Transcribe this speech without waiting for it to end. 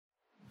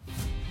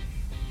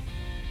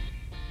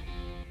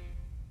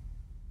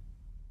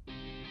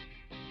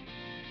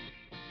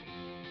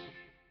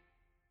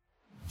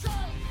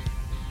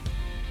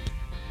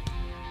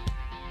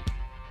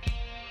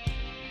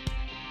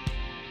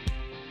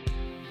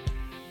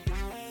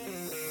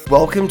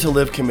Welcome to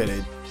Live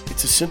Committed.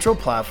 It's a central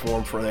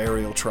platform for the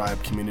Ariel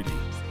Tribe community,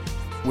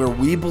 where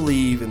we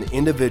believe in the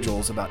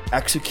individuals about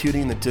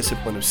executing the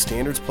discipline of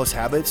standards plus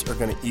habits are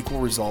going to equal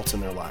results in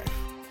their life.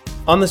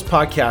 On this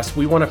podcast,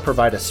 we want to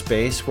provide a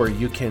space where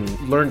you can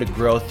learn to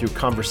grow through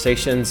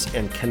conversations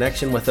and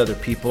connection with other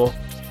people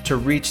to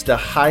reach the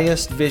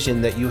highest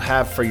vision that you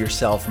have for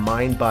yourself,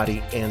 mind,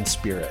 body, and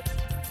spirit.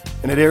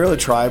 And at Ariel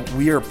Tribe,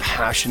 we are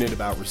passionate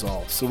about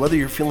results. So whether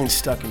you're feeling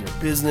stuck in your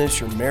business,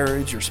 your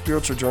marriage, your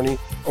spiritual journey,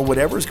 or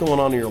whatever's going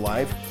on in your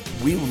life,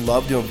 we would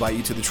love to invite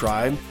you to the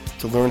tribe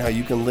to learn how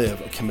you can live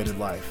a committed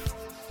life.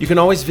 You can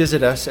always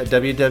visit us at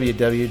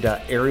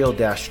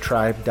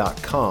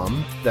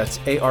www.ariel-tribe.com. That's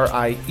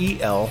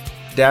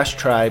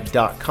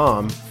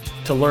ARIEL-tribe.com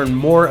to learn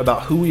more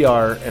about who we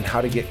are and how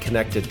to get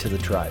connected to the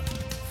tribe.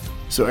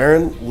 So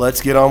Aaron,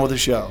 let's get on with the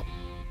show.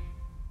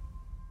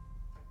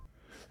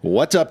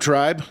 What's up,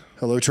 tribe?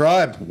 Hello,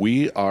 tribe.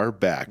 We are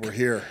back. We're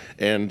here.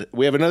 And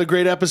we have another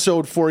great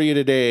episode for you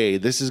today.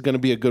 This is going to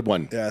be a good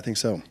one. Yeah, I think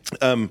so.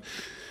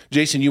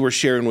 Jason, you were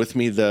sharing with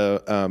me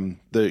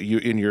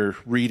in your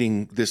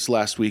reading this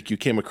last week, you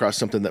came across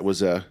something that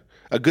was a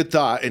good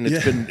thought, and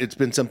it's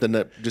been something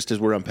that just as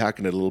we're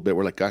unpacking it a little bit,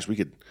 we're like, gosh, we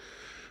could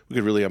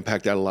really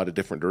unpack that a lot of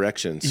different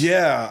directions.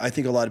 Yeah, I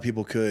think a lot of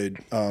people could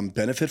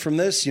benefit from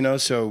this,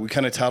 so we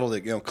kind of titled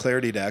it,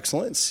 Clarity to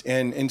Excellence.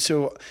 And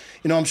so,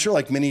 I'm sure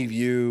like many of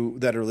you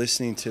that are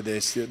listening to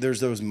this, there's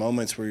those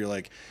moments where you're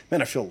like,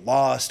 man, I feel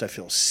lost, I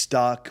feel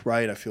stuck,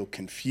 right? I feel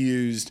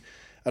confused.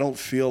 I don't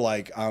feel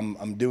like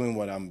I'm doing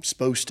what I'm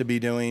supposed to be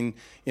doing,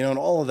 and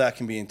all of that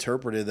can be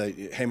interpreted that,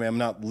 hey man, I'm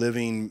not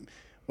living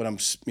what I'm,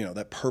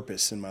 that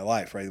purpose in my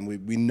life, right? And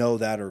we know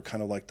that, or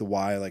kind of like the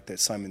why, like that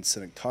Simon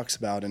Sinek talks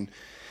about.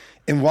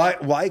 And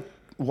why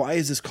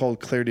is this called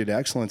Clarity to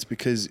Excellence?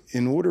 Because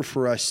in order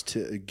for us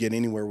to get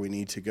anywhere we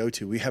need to go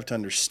to, we have to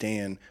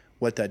understand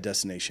what that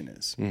destination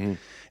is. Mm-hmm.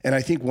 And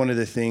I think one of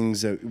the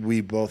things that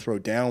we both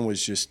wrote down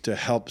was just to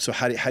help. So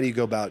how do you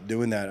go about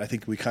doing that? I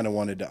think we kind of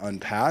wanted to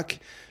unpack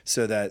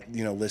so that,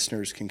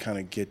 listeners can kind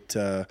of get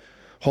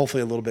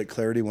hopefully a little bit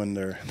clarity when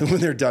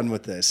they're done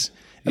with this.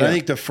 And I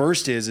think the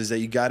first is that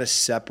you got to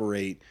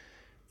separate,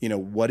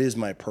 what is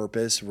my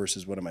purpose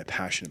versus what am I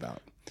passionate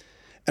about?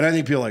 And I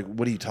think people are like,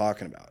 what are you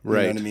talking about?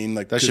 Right. You know what I mean?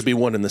 Like that should be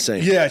one and the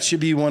same. Yeah, it should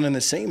be one and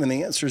the same. And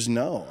the answer is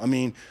no. I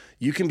mean,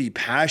 you can be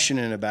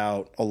passionate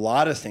about a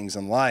lot of things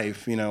in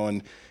life,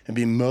 and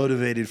be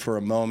motivated for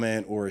a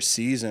moment or a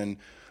season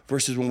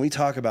versus when we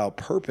talk about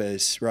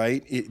purpose,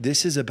 right?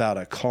 This is about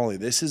a calling.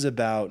 This is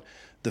about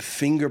the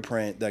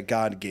fingerprint that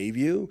God gave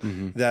you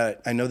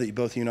that I know that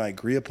both you and I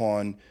agree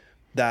upon,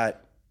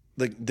 that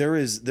like there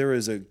is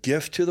a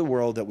gift to the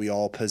world that we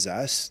all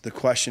possess. The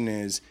question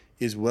is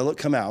will it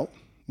come out?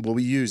 Will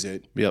we use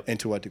it? Yep. And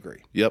to what degree?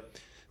 Yep.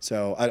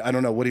 So I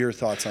don't know. What are your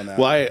thoughts on that?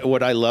 Well,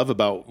 what I love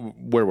about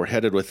where we're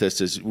headed with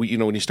this is,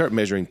 when you start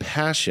measuring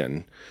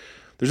passion,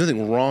 there's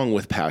nothing wrong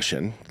with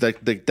passion.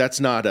 That's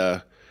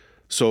not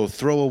so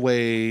throw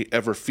away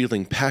ever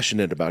feeling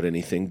passionate about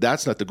anything.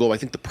 That's not the goal. I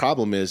think the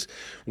problem is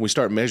when we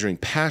start measuring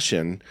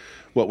passion,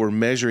 what we're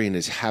measuring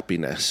is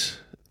happiness.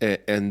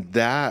 And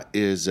that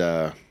is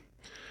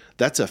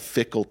that's a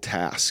fickle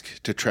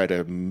task to try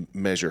to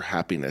measure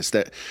happiness.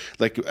 That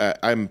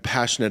I'm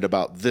passionate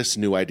about this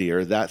new idea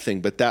or that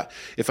thing, but that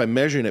if I'm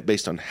measuring it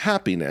based on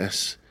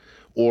happiness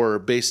or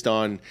based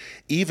on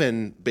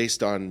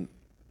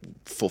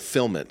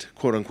fulfillment,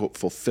 quote unquote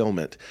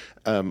fulfillment,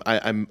 what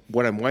I'm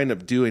wind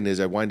up doing is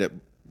I wind up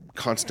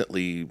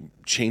constantly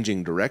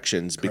changing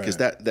directions. Correct. Because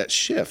that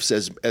shifts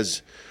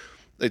as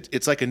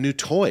it's like a new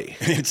toy.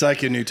 It's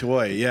like a new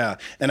toy, yeah.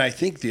 And I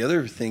think the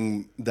other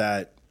thing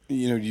that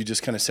you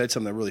just kind of said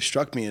something that really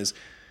struck me is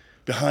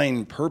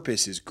behind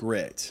purpose is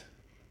grit,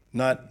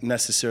 not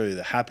necessarily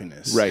the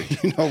happiness. Right.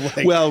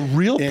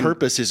 Real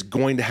purpose is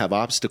going to have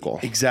obstacle.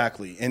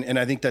 Exactly. And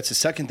I think that's the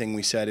second thing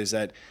we said is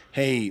that,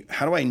 hey,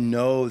 how do I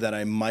know that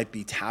I might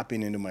be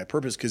tapping into my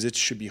purpose? Because it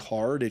should be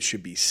hard. It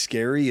should be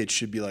scary. It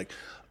should be like,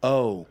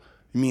 oh,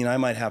 I mean, I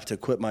might have to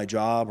quit my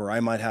job, or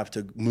I might have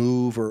to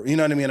move, or you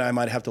know what I mean? I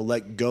might have to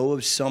let go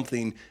of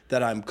something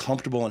that I'm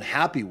comfortable and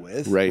happy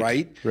with,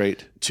 right?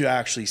 To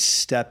actually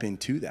step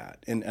into that.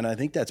 And I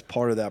think that's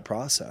part of that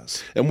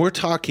process. And when we're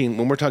talking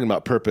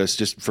about purpose,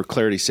 just for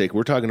clarity's sake,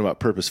 we're talking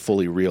about purpose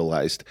fully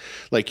realized.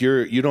 Like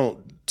you don't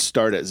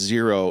start at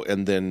zero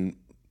and then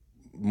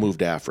move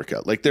to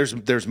Africa. Like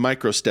there's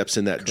micro steps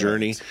in that Correct.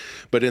 Journey,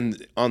 but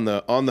on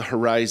the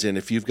horizon,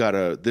 if you've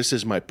got this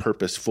is my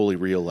purpose fully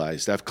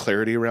realized, I have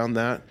clarity around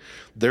that.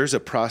 There's a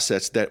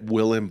process that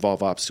will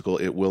involve obstacle.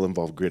 It will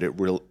involve grit. It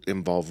will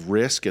involve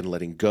risk and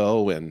letting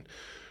go and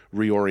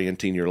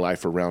reorienting your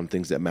life around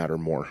things that matter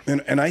more.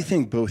 And I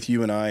think both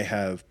you and I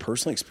have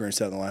personally experienced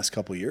that in the last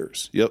couple of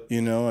years. Yep.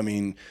 I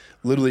mean,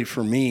 literally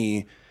for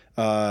me,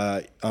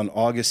 on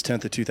August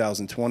 10th of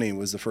 2020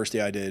 was the first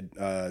day I did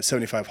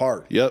 75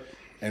 hard. Yep.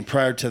 And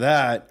prior to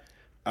that,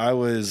 I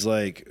was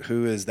like,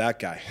 who is that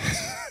guy?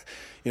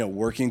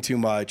 Working too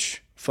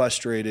much,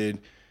 frustrated,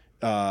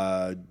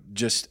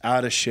 just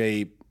out of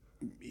shape,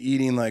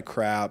 eating like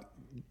crap,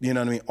 you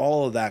know what I mean?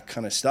 All of that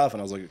kind of stuff.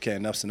 And I was like, okay,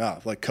 enough's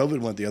enough. Like COVID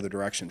went the other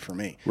direction for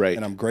me. Right.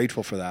 And I'm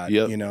grateful for that,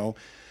 Yep. you know?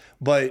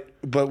 But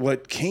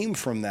what came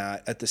from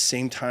that at the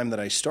same time that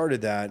I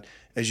started that,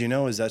 as you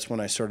know, is that's when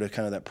I started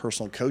kind of that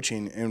personal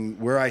coaching. And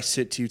where I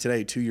sit to you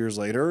today, 2 years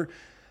later,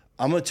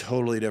 I'm a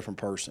totally different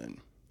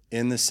person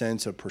in the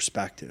sense of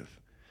perspective.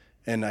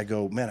 And I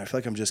go, man, I feel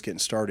like I'm just getting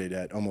started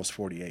at almost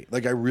 48.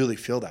 Like I really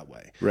feel that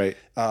way. Right.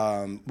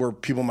 Where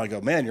people might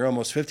go, man, you're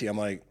almost 50. I'm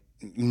like,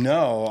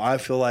 no, I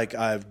feel like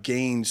I've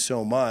gained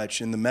so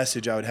much. And the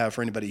message I would have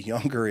for anybody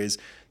younger is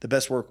the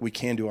best work we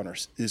can do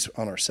is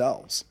on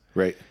ourselves.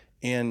 Right.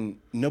 And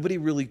nobody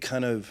really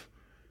kind of,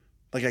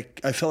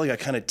 like I felt like I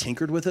kind of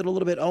tinkered with it a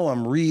little bit. Oh,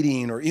 I'm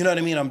reading, or you know what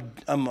I mean?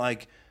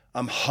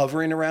 I'm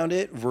hovering around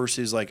it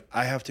versus like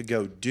I have to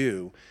go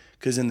do,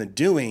 because in the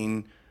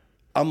doing,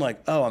 I'm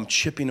like, oh, I'm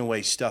chipping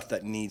away stuff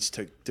that needs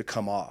to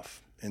come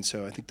off. And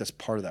so I think that's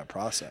part of that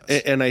process.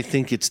 And I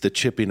think it's the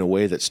chipping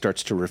away that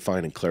starts to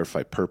refine and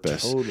clarify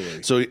purpose.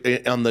 Totally. So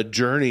on the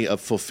journey of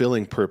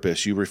fulfilling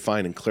purpose, you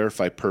refine and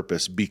clarify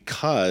purpose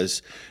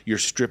because you're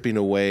stripping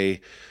away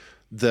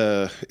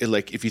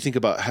like if you think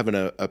about having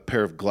a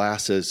pair of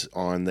glasses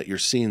on that you're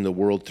seeing the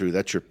world through,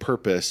 that's your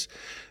purpose.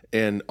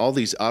 And all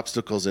these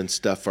obstacles and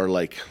stuff are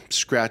like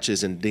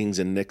scratches and dings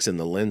and nicks in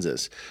the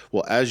lenses.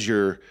 Well, as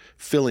you're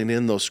filling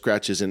in those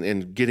scratches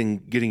and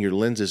getting your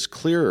lenses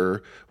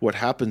clearer, what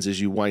happens is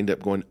you wind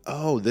up going,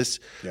 oh,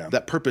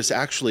 that purpose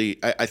actually,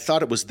 I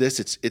thought it was this.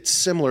 It's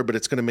similar, but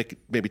it's going to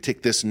maybe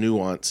take this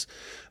nuance.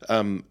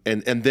 And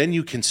then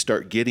you can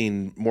start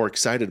getting more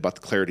excited about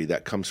the clarity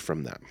that comes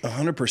from that.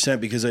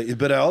 100%,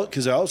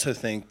 because I also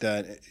think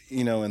that,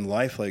 you know, in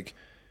life, like,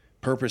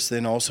 purpose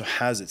then also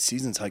has its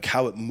seasons, like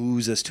how it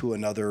moves us to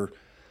another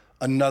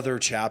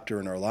chapter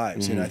in our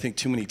lives. Mm-hmm. And I think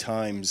too many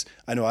times,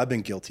 I know I've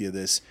been guilty of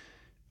this.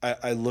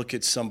 I look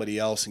at somebody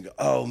else and go,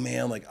 oh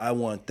man, like I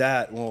want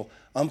that. Well,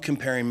 I'm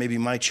comparing maybe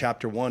my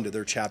chapter 1 to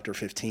their chapter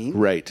 15.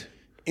 Right.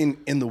 In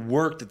the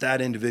work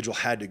that individual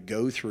had to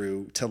go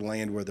through to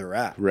land where they're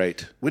at.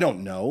 Right. We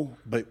don't know,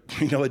 but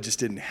we know it just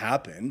didn't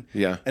happen.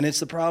 Yeah. And it's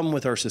the problem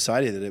with our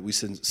society that we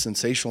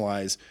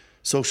sensationalize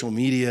social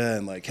media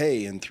and like,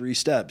 hey, in 3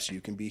 steps,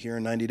 you can be here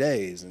in 90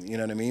 days. And you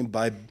know what I mean?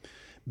 Buy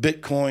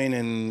Bitcoin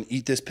and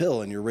eat this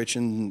pill and you're rich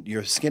and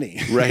you're skinny.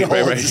 Right, all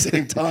at the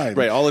same time.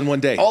 Right, all in one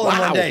day. All in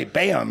one day,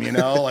 bam, you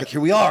know, like here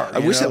we are. I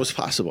wish that was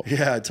possible.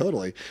 Yeah,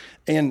 totally.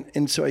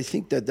 And so I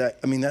think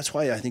that's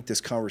why I think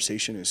this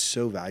conversation is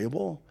so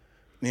valuable.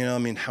 You know, I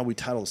mean, how we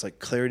title is like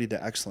clarity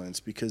to excellence,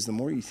 because the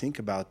more you think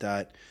about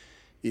that,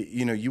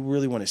 you know, you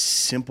really want to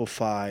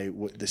simplify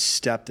what the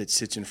step that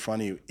sits in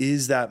front of you.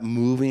 Is that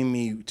moving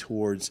me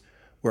towards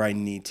where I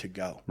need to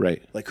go?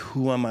 Right. Like,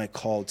 who am I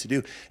called to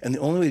do? And the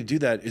only way to do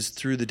that is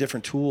through the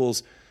different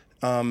tools.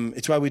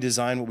 It's why we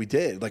designed what we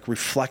did, like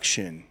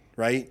reflection,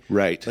 right?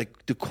 Right.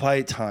 Like the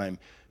quiet time,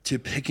 to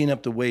picking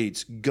up the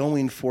weights,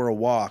 going for a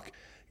walk,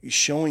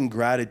 showing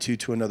gratitude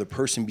to another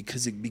person,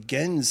 because it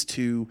begins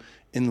to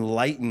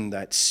enlighten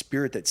that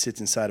spirit that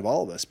sits inside of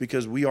all of us,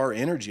 because we are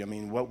energy. I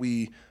mean, what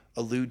we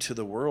allude to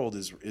the world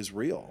is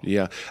real.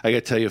 Yeah. I got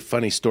to tell you a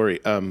funny story.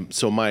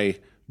 So my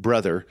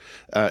brother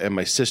and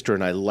my sister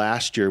and I,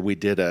 last year we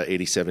did a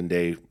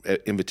 87-day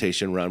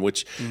invitation run,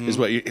 which is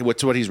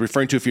what he's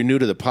referring to. If you're new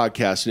to the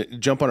podcast,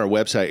 jump on our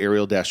website,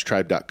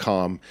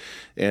 ariel-tribe.com,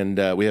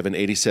 and we have an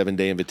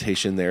 87-day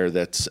invitation there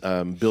that's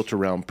built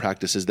around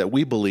practices that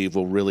we believe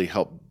will really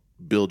help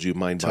build you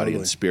mind, body,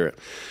 and spirit.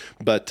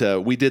 But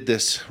we did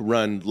this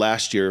run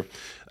last year.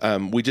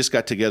 We just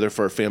got together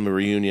for our family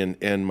reunion,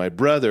 and my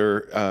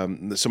brother,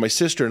 so my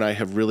sister and I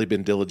have really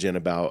been diligent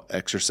about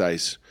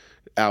exercise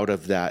out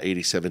of that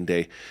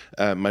 87-day.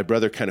 My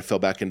brother kind of fell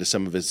back into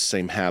some of his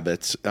same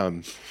habits,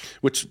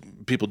 which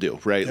people do,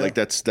 right? Yeah. Like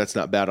that's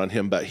not bad on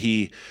him, but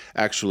he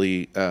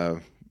actually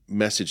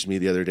messaged me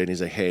the other day and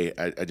he's like, hey,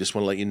 I just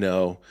want to let you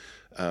know,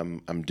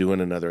 I'm doing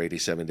another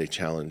 87-day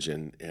challenge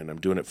and I'm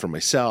doing it for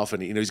myself.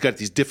 And, you know, he's got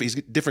these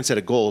different set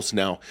of goals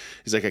now.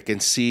 He's like, I can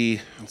see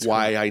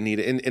why I need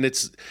it. And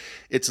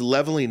it's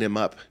leveling him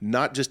up,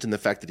 not just in the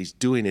fact that he's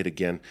doing it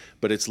again,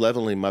 but it's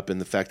leveling him up in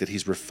the fact that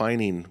he's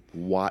refining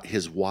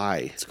his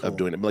why of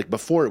doing it. Like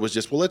before it was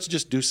just, well, let's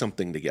just do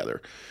something together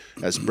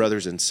as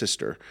brothers and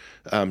sister.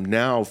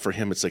 Now for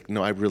him, it's like,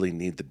 no, I really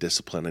need the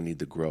discipline. I need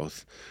the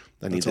growth.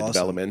 I need the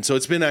development. And so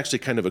it's been actually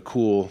kind of a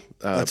cool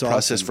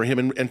process for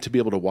him and to be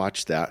able to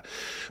watch that.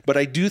 But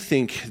I do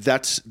think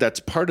that's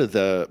part of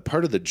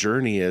the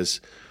journey is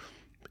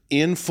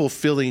in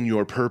fulfilling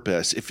your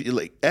purpose. If you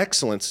like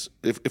excellence,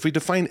 if we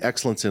define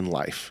excellence in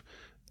life,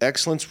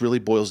 excellence really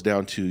boils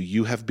down to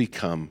you have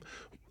become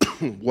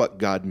what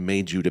God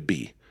made you to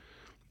be.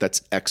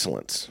 That's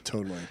excellence.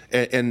 Totally.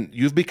 And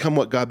you've become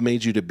what God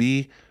made you to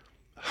be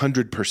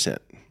 100%.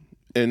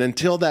 And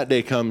until that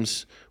day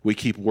comes, we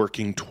keep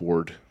working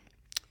toward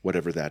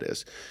whatever that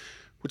is,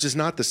 which is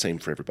not the same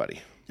for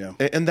everybody. Yeah.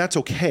 And that's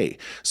okay.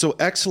 So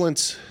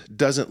excellence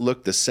doesn't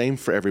look the same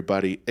for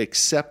everybody,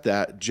 except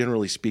that,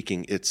 generally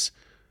speaking, it's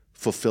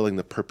fulfilling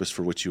the purpose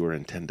for which you were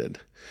intended.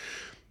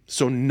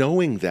 So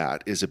knowing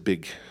that is a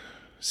big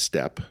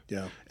step.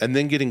 Yeah. And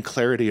then getting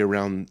clarity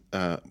around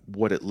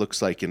what it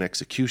looks like in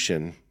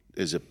execution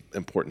is an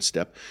important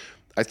step.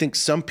 I think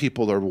some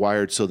people are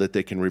wired so that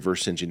they can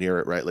reverse engineer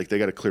it, right? Like they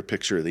got a clear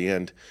picture at the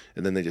end,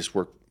 and then they just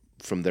work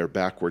from there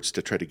backwards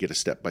to try to get a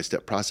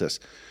step-by-step process.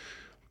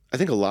 I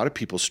think a lot of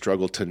people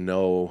struggle to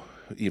know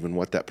even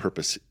what that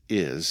purpose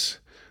is.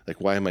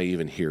 Like, why am I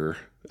even here?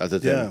 Other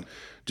than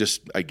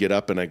just I get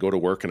up and I go to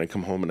work and I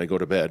come home and I go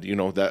to bed. You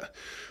know, that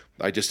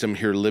I just am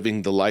here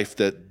living the life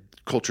that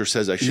culture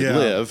says I should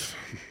live.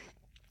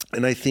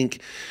 And I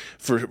think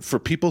for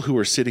people who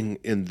are sitting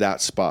in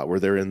that spot where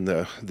they're in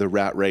the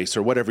rat race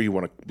or whatever you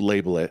want to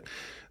label it,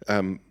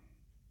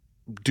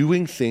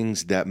 doing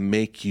things that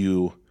make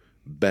you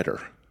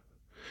better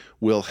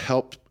will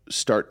help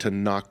start to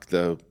knock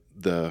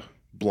the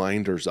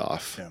blinders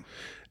off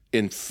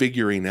in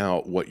figuring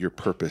out what your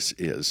purpose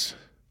is.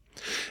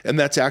 And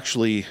that's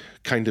actually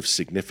kind of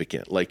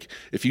significant. Like,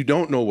 if you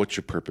don't know what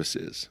your purpose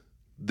is,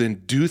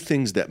 then do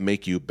things that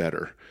make you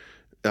better.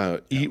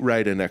 Eat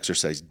right and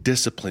exercise,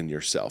 discipline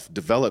yourself,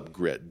 develop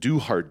grit, do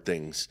hard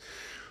things.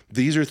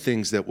 These are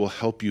things that will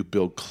help you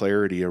build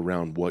clarity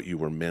around what you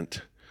were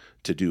meant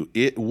to do.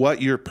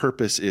 What your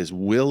purpose is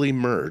will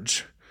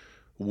emerge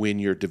when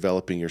you're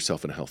developing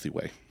yourself in a healthy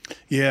way.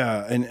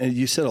 Yeah, and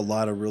you said a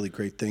lot of really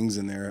great things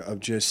in there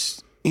of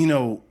just, you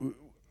know,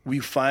 we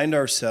find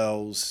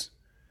ourselves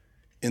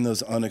in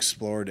those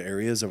unexplored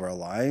areas of our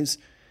lives,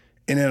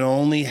 and it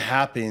only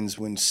happens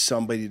when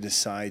somebody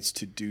decides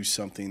to do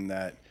something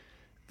that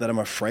I'm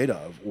afraid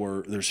of,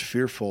 or there's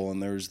fearful,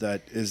 and there's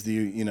that is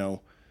the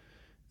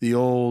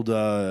old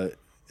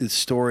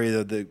story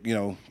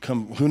that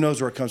who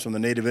knows where it comes from, the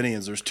Native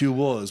Indians. There's two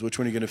wolves. Which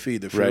one are you going to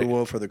feed, the fear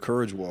wolf or the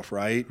courage wolf,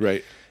 right?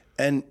 Right.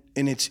 And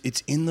it's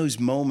in those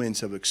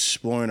moments of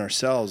exploring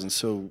ourselves. And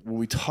so when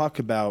we talk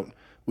about,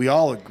 we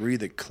all agree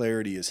that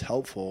clarity is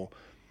helpful,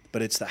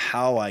 but it's the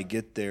how I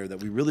get there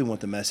that we really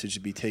want the message to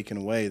be taken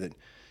away, that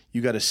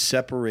you got to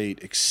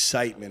separate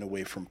excitement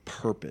away from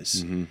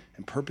purpose. Mm-hmm.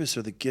 And purpose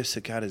are the gifts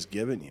that God has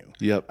given you.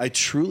 Yep. I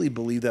truly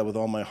believe that with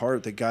all my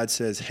heart, that God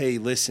says, hey,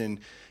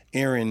 listen,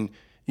 Aaron,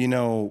 you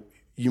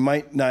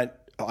might not,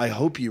 I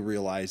hope you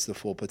realize the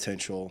full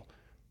potential,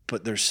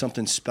 but there's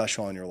something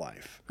special in your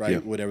life, right?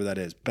 Yep. Whatever that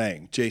is.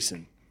 Bang.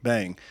 Jason,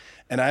 bang.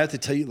 And I have to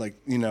tell you,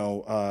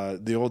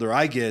 the older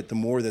I get, the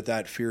more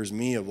that fears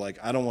me of, like,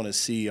 I don't want to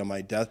see on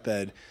my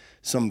deathbed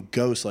some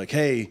ghost like,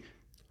 hey,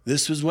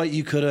 this was what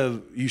you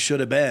should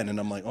have been. And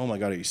I'm like, oh my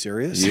God, are you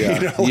serious?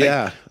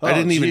 Yeah. I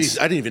didn't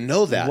even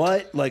know that.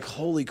 What? Like,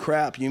 holy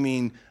crap. You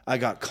mean I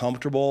got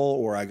comfortable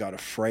or I got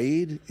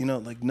afraid?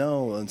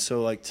 No. And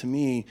so, like, to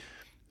me,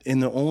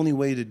 and the only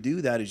way to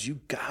do that is you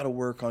got to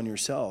work on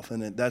yourself.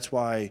 And that's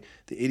why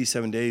the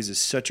 87 days is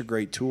such a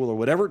great tool, or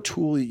whatever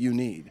tool you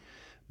need.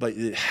 But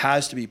it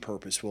has to be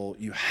purposeful.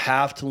 You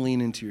have to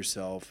lean into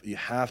yourself. You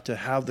have to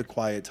have the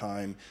quiet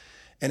time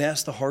and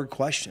ask the hard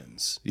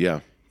questions. Yeah.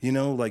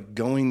 Like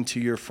going to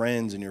your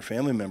friends and your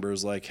family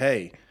members, like,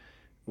 hey,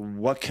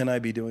 what can I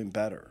be doing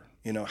better?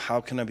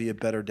 How can I be a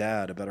better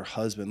dad, a better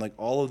husband? Like,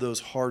 all of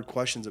those hard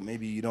questions that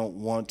maybe you don't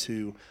want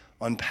to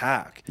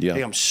unpack. Yeah.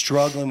 Hey, I'm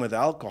struggling with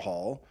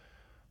alcohol.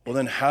 Well,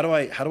 then how do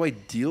I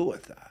deal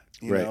with that?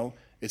 You know,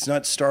 it's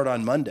not start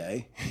on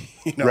Monday.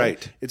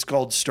 Right. It's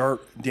called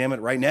start, damn it,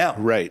 right now.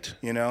 Right.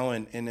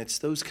 And it's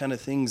those kind of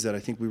things that I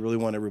think we really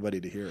want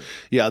everybody to hear.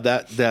 Yeah.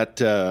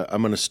 That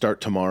I'm going to start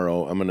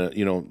tomorrow. I'm going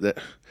to, that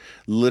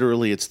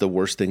literally it's the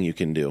worst thing you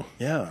can do.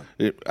 Yeah.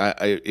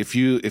 If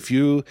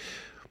you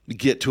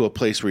get to a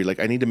place where you're like,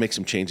 I need to make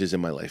some changes in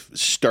my life,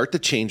 start the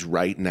change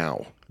right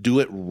now. Do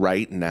it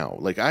right now.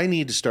 Like, I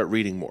need to start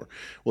reading more.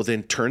 Well,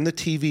 then turn the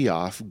TV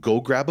off,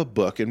 go grab a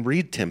book and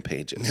read 10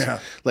 pages. Yeah.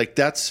 Like,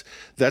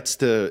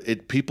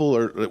 people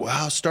are like,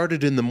 wow, start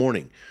it in the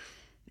morning.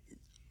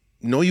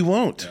 No, you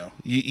won't. No.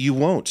 You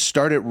won't.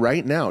 Start it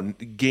right now.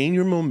 Gain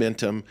your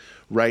momentum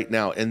right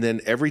now. And then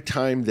every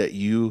time that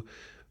you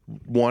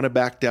want to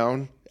back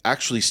down,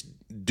 actually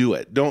do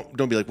it. Don't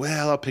be like,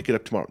 well, I'll pick it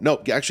up tomorrow. No,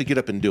 actually get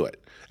up and do it.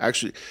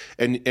 Actually,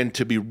 and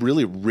to be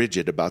really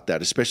rigid about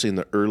that, especially in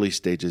the early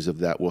stages of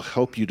that, will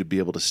help you to be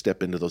able to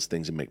step into those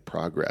things and make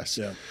progress.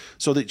 Yeah.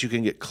 So that you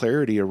can get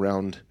clarity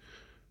around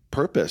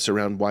purpose,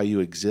 around why you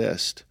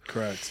exist.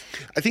 Correct.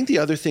 I think the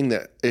other thing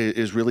that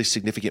is really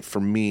significant for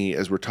me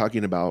as we're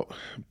talking about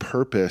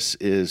purpose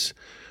is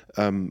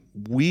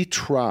we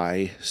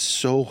try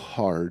so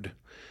hard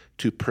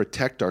to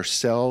protect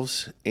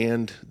ourselves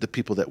and the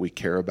people that we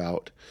care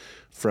about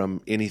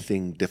from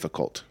anything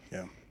difficult.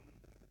 Yeah.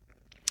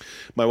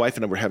 My wife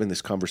and I were having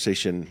this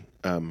conversation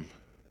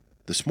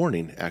this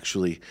morning,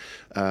 actually.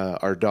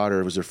 Our daughter,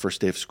 it was her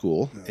first day of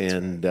school,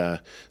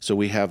 so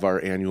we have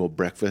our annual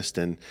breakfast,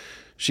 and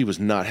she was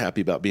not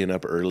happy about being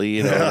up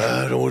early.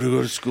 I don't want to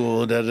go to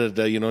school.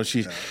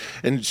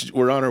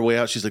 We're on our way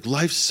out. She's like,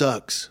 life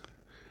sucks.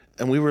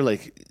 And we were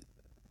like,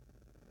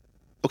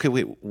 okay,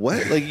 wait,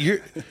 what? Like, your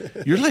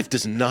life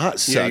does not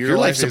suck. Yeah, your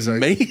life's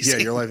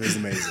amazing. Your life is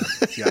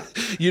amazing. Yeah.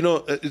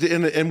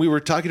 And we were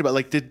talking about,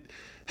 like,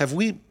 have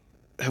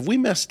we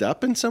messed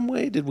up in some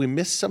way? Did we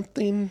miss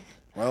something?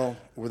 Well,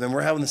 then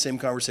we're having the same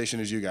conversation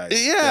as you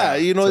guys. Yeah,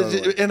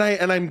 totally.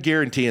 and I'm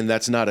guaranteeing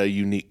that's not a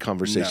unique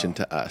conversation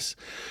to us.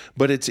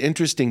 But it's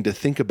interesting to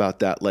think about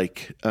that.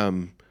 Like,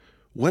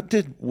 what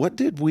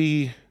did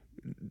we?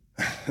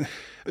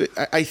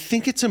 I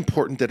think it's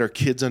important that our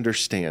kids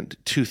understand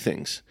two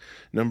things.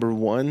 Number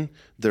one,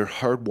 they're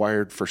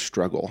hardwired for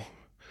struggle.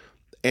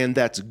 And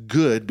that's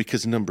good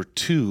because number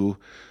two,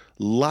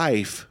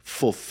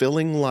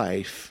 fulfilling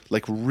life,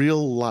 like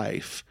real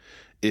life,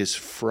 is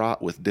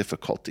fraught with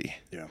difficulty.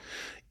 Yeah.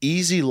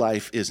 Easy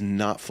life is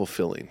not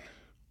fulfilling.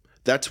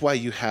 That's why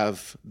you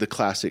have the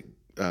classic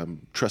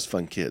trust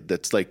fund kid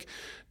that's like,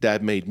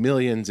 dad made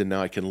millions and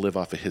now I can live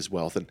off of his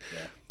wealth. And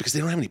because they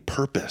don't have any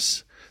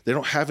purpose. They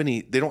don't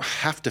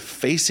have to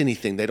face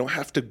anything. They don't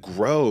have to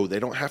grow. They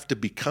don't have to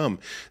become.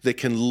 They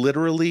can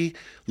literally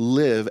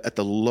live at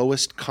the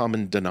lowest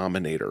common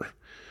denominator.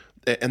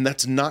 And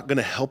that's not going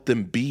to help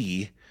them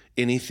be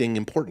anything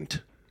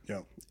important.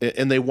 Yeah.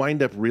 And they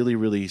wind up really,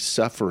 really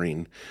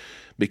suffering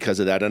because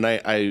of that. And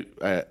I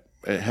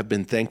have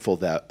been thankful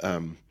that,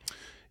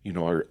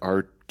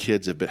 our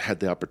kids have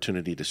had the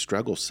opportunity to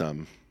struggle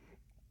some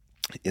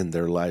in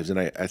their lives. And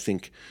I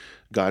think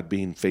God,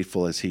 being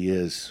faithful as he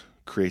is,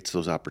 creates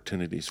those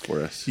opportunities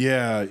for us.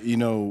 Yeah,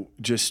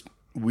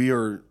 we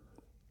are,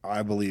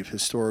 I believe,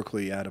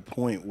 historically at a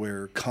point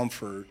where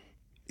comfort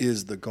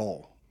is the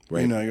goal.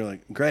 Right. You're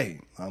like,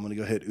 great, I'm going to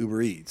go hit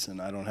Uber Eats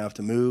and I don't have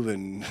to move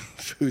and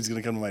food's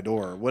going to come to my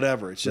door or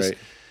whatever. It's just,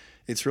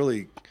 It's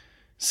really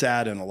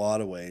sad in a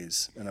lot of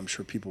ways. And I'm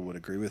sure people would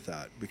agree with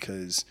that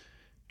because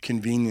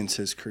convenience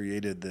has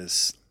created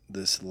this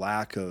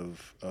lack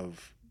of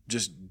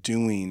just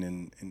doing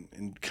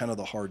and kind of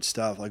the hard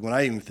stuff. Like when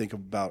I even think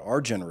about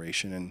our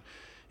generation and,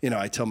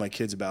 I tell my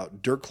kids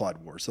about dirt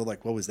clod wars. They're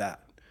like, what was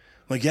that?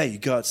 I'm like, yeah, you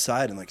go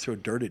outside and like throw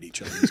dirt at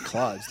each other, these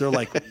clods. They're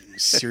like,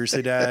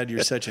 seriously, Dad,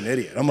 you're such an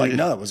idiot. I'm like,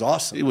 no, that was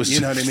awesome. It was, you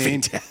know what I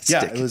mean? Fantastic.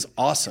 Yeah, it was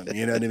awesome.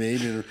 You know what I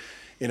mean?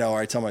 Or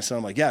I tell my son,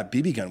 I'm like, yeah,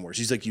 BB gun wars.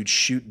 He's like, you'd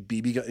shoot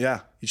BB gun.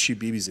 Yeah, you'd shoot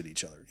BBs at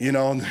each other,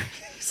 and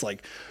he's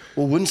like,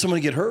 well, wouldn't someone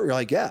get hurt? We're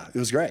like, yeah, it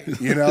was great,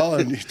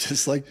 and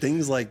just like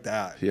things like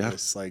that. Yeah.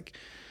 It's like,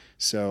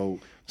 so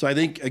I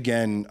think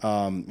again,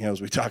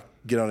 as we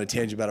get on a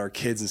tangent about our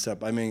kids and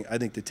stuff, I mean, I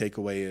think the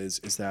takeaway is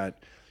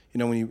that,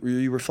 when you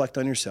really reflect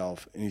on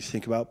yourself and you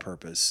think about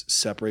purpose,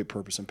 separate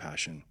purpose and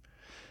passion,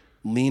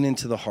 lean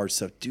into the hard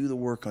stuff, do the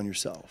work on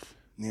yourself,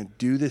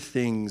 do the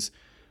things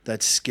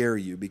that scare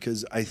you,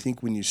 because I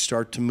think when you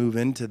start to move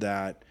into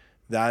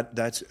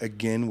that's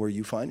again where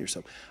you find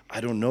yourself.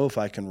 I don't know if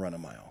I can run a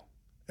mile.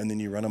 And then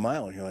you run a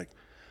mile and you're like,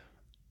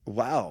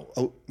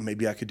 wow,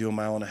 maybe I could do a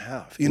mile and a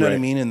half. You know what I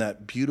mean? And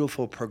that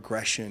beautiful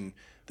progression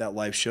that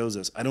life shows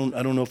us. I don't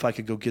know if I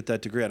could go get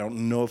that degree. I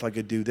don't know if I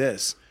could do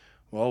this.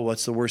 Well,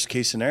 what's the worst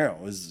case scenario?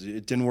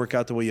 It didn't work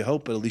out the way you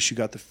hoped, but at least you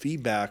got the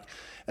feedback,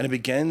 and it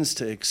begins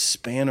to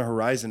expand a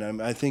horizon.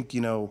 I think,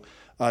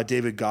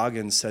 David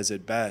Goggins says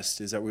it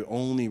best, is that we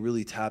only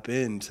really tap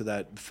into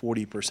that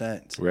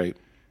 40%. Right.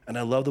 And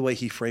I love the way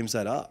he frames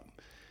that up.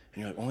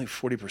 And you're like, only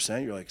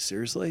 40%? You're like,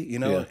 seriously?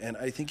 Yeah. And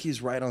I think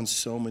he's right on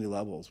so many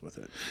levels with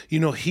it.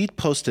 He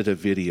posted a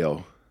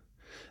video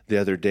the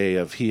other day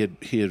of he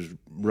had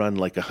run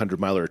like 100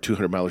 mile or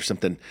 200 mile or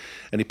something,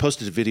 and he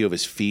posted a video of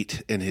his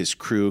feet and his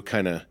crew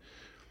kind of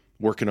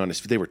working on his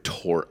feet. They were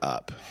tore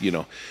up,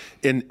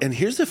 And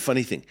here's the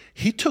funny thing.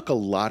 He took a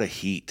lot of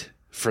heat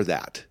for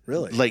that.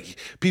 Really? Like,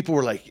 people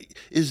were like,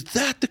 is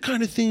that the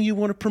kind of thing you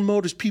want to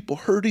promote? Is people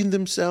hurting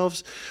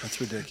themselves?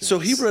 That's ridiculous. So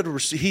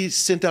he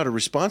sent out a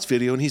response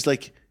video, and he's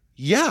like,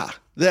 yeah,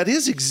 that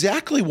is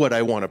exactly what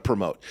I want to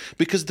promote.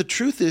 Because the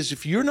truth is,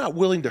 if you're not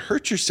willing to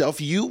hurt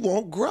yourself, you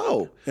won't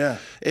grow. Yeah.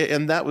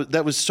 And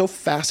that was so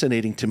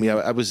fascinating to me.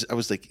 I was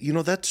like,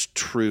 that's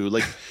true.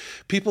 Like,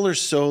 people are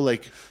so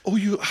like,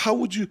 why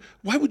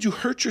would you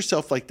hurt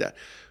yourself like that?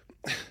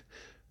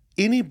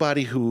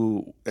 Anybody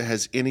who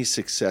has any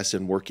success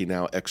in working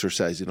out,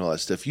 exercising, all that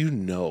stuff,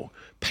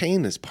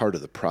 pain is part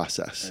of the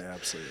process. It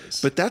absolutely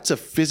is. But that's a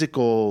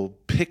physical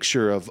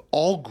picture of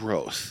all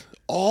growth.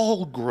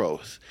 All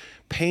growth.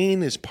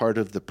 Pain is part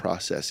of the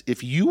process.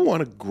 If you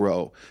want to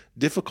grow,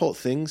 difficult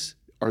things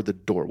are the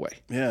doorway.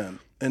 Yeah.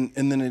 And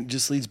then it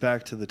just leads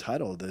back to the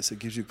title of this. It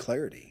gives you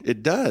clarity.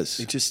 It does.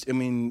 It just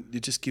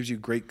gives you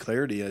great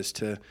clarity as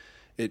to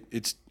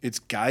it's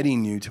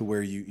guiding you to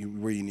where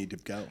you need to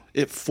go.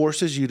 It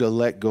forces you to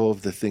let go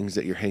of the things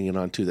that you're hanging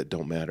on to that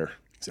don't matter.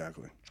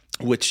 Exactly.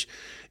 Which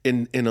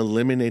in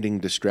eliminating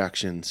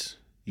distractions,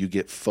 you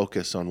get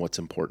focus on what's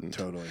important.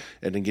 Totally.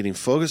 And in getting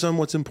focus on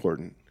what's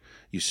important,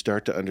 you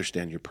start to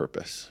understand your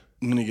purpose.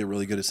 I'm going to get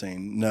really good at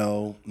saying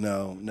no,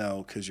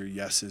 because your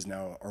yeses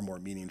now are more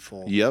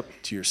meaningful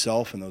to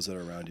yourself and those that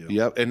are around you.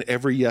 Yep. And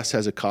every yes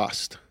has a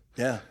cost.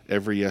 Yeah.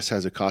 Every yes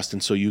has a cost.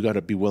 And so you got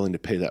to be willing to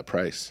pay that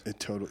price.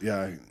 That's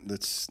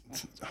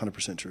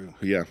 100% true.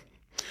 Yeah.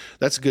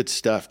 That's good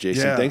stuff,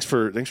 Jason. Yeah. Thanks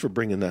for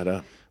bringing that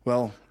up.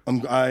 Well,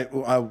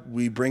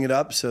 we bring it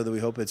up so that we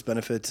hope it's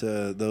benefit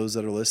to those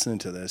that are listening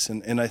to this.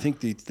 And I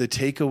think the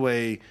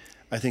takeaway,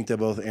 I think that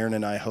both Aaron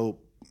and I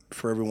hope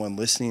for everyone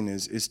listening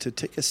is to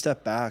take a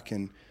step back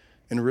and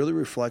and really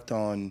reflect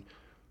on,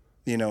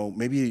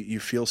 maybe you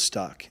feel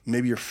stuck,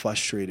 maybe you're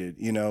frustrated,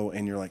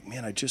 and you're like,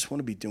 man, I just want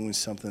to be doing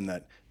something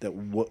that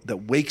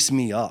wakes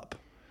me up.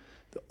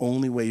 The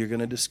only way you're going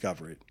to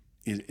discover it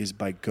is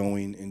by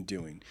going and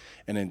doing.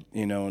 And then,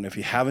 and if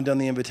you haven't done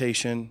the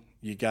invitation,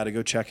 you got to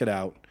go check it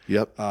out.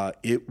 Yep.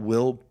 It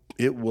will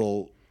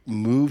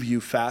move you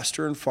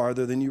faster and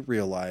farther than you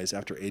realize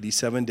after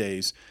 87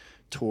 days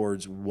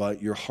towards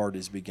what your heart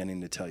is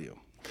beginning to tell you.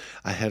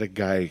 I had a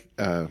guy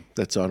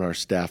that's on our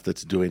staff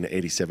that's doing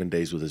 87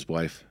 days with his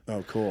wife.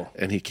 Oh, cool.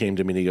 And he came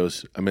to me and he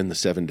goes, I'm in the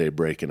 7-day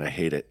break and I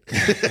hate it.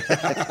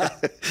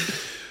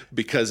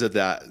 Because of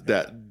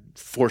that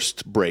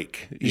forced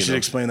break. You should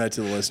explain that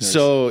to the listeners.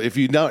 So if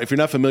you're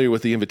not familiar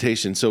with the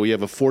invitation, so we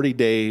have a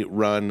 40-day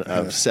run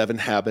of 7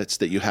 habits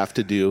that you have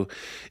to do.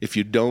 If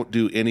you don't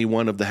do any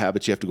one of the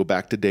habits, you have to go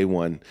back to day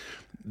 1.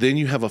 Then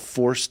you have a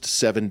forced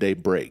 7-day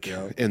break.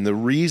 Yep. And the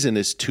reason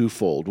is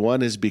twofold.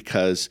 One is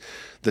because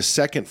the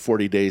second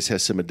 40 days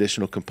has some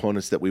additional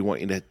components that we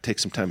want you to take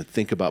some time to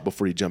think about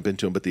before you jump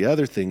into them. But the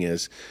other thing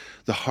is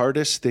the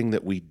hardest thing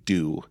that we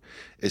do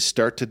is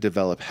start to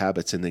develop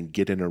habits and then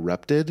get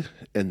interrupted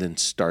and then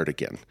start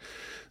again.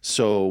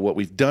 So what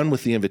we've done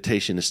with the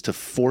invitation is to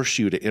force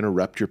you to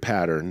interrupt your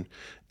pattern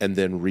and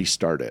then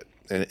restart it.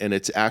 And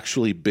it's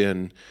actually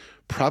been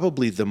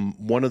probably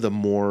one of the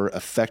more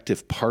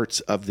effective parts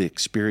of the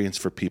experience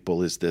for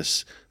people is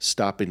this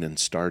stopping and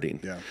starting.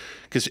 Yeah.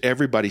 Because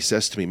everybody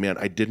says to me, man,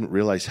 I didn't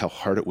realize how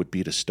hard it would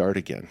be to start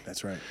again.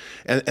 That's right.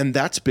 And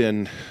that's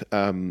been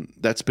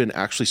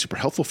actually super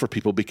helpful for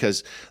people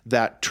because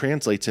that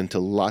translates into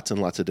lots and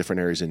lots of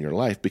different areas in your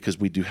life because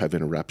we do have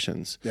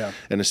interruptions. Yeah.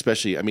 And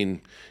especially,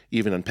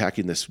 even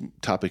unpacking this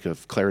topic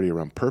of clarity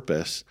around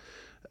purpose,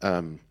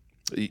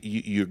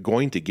 you're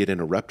going to get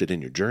interrupted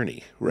in your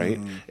journey, right?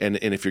 Mm.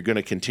 And if you're going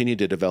to continue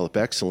to develop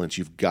excellence,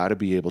 you've got to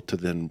be able to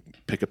then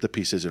pick up the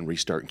pieces and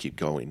restart and keep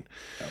going.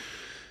 Yep.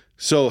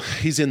 So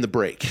he's in the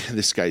break.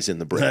 This guy's in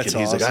the break. That's and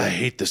he's awesome. like, I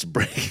hate this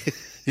break.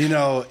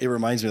 It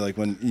reminds me like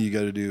when you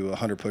go to do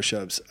 100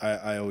 push-ups,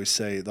 I always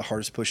say the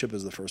hardest push-up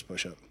is the first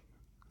push-up.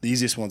 The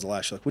easiest one's the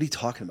last. You're like, what are you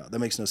talking about? That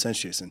makes no sense,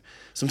 Jason.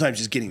 Sometimes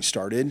just getting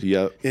started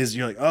is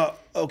you're like, oh,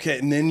 okay.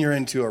 And then you're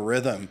into a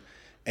rhythm.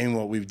 And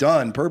what we've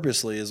done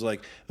purposely is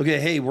like, okay,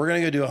 hey, we're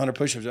going to go do 100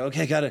 push-ups.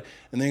 Okay, got it.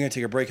 And then you're going to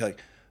take a break. Like,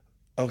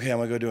 okay, I'm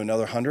going to go do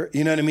another 100.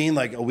 You know what I mean?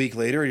 Like a week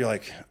later, you're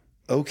like,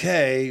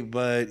 okay.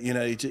 But,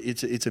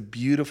 it's a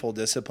beautiful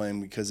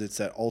discipline because it's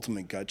that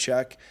ultimate gut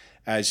check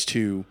as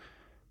to,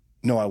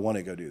 no, I want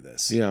to go do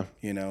this. Yeah.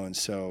 And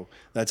so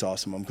that's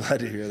awesome. I'm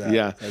glad to hear that.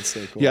 Yeah. That's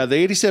so cool. Yeah. The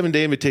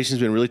 87-day invitation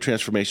has been really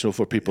transformational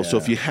for people. Yeah. So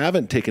if you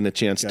haven't taken a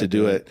chance to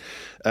do it,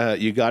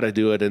 you got to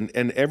do it.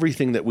 And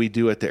everything that we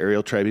do at the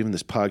Ariel Tribe, even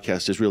this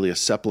podcast, is really a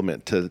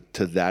supplement to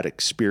that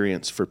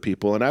experience for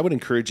people. And I would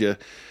encourage you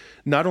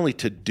not only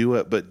to do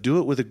it, but do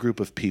it with a group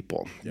of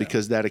people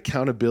because that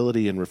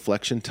accountability and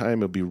reflection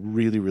time will be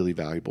really, really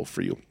valuable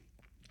for you.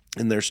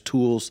 And there's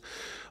tools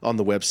on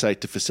the website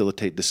to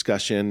facilitate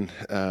discussion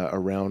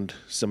around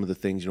some of the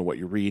things, what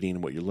you're reading,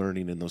 what you're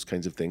learning, and those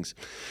kinds of things.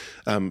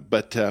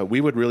 But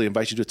we would really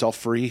invite you to. It's all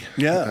free.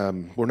 Yeah.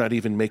 We're not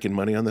even making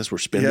money on this. We're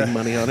spending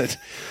money on it.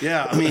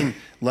 Yeah.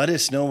 Let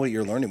us know what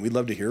you're learning. We'd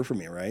love to hear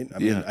from you, right?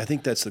 I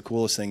think that's the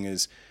coolest thing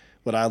is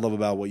what I love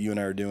about what you and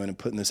I are doing and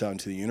putting this out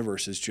into the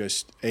universe is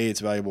just, A, it's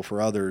valuable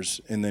for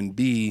others, and then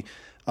B,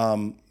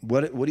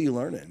 what are you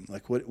learning?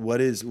 Like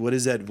what is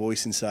that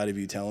voice inside of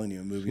you telling you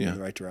and moving you in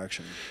the right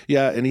direction?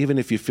 Yeah. And even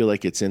if you feel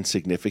like it's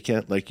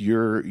insignificant, like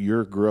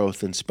your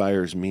growth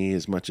inspires me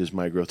as much as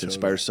my growth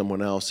inspires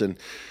someone else.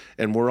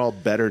 And we're all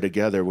better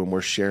together when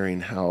we're sharing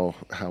how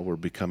we're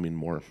becoming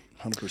more.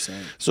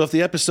 100%. So if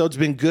the episode's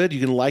been good, you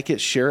can like it,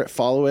 share it,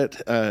 follow it,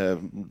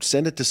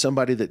 send it to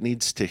somebody that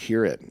needs to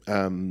hear it.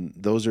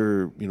 Those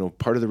are,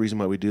 part of the reason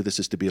why we do this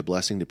is to be a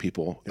blessing to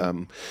people. Yep.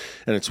 And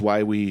it's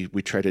why we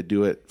try to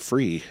do it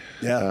free.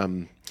 Yeah.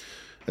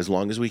 As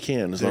long as we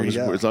can, as long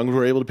as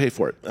we're able to pay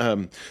for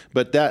it.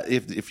 But that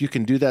if you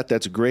can do that,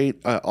 that's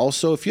great.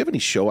 Also, if you have any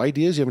show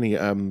ideas, you have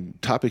any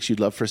topics you'd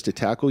love for us to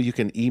tackle, you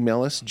can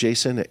email us,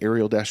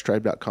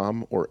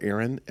 jason@ariel-tribe.com or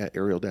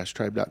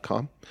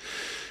aaron@ariel-tribe.com.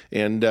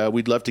 And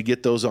we'd love to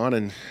get those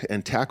on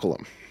and tackle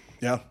them.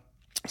 Yeah.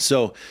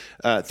 So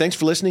thanks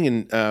for listening,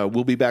 and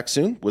we'll be back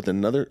soon with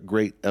another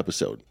great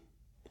episode.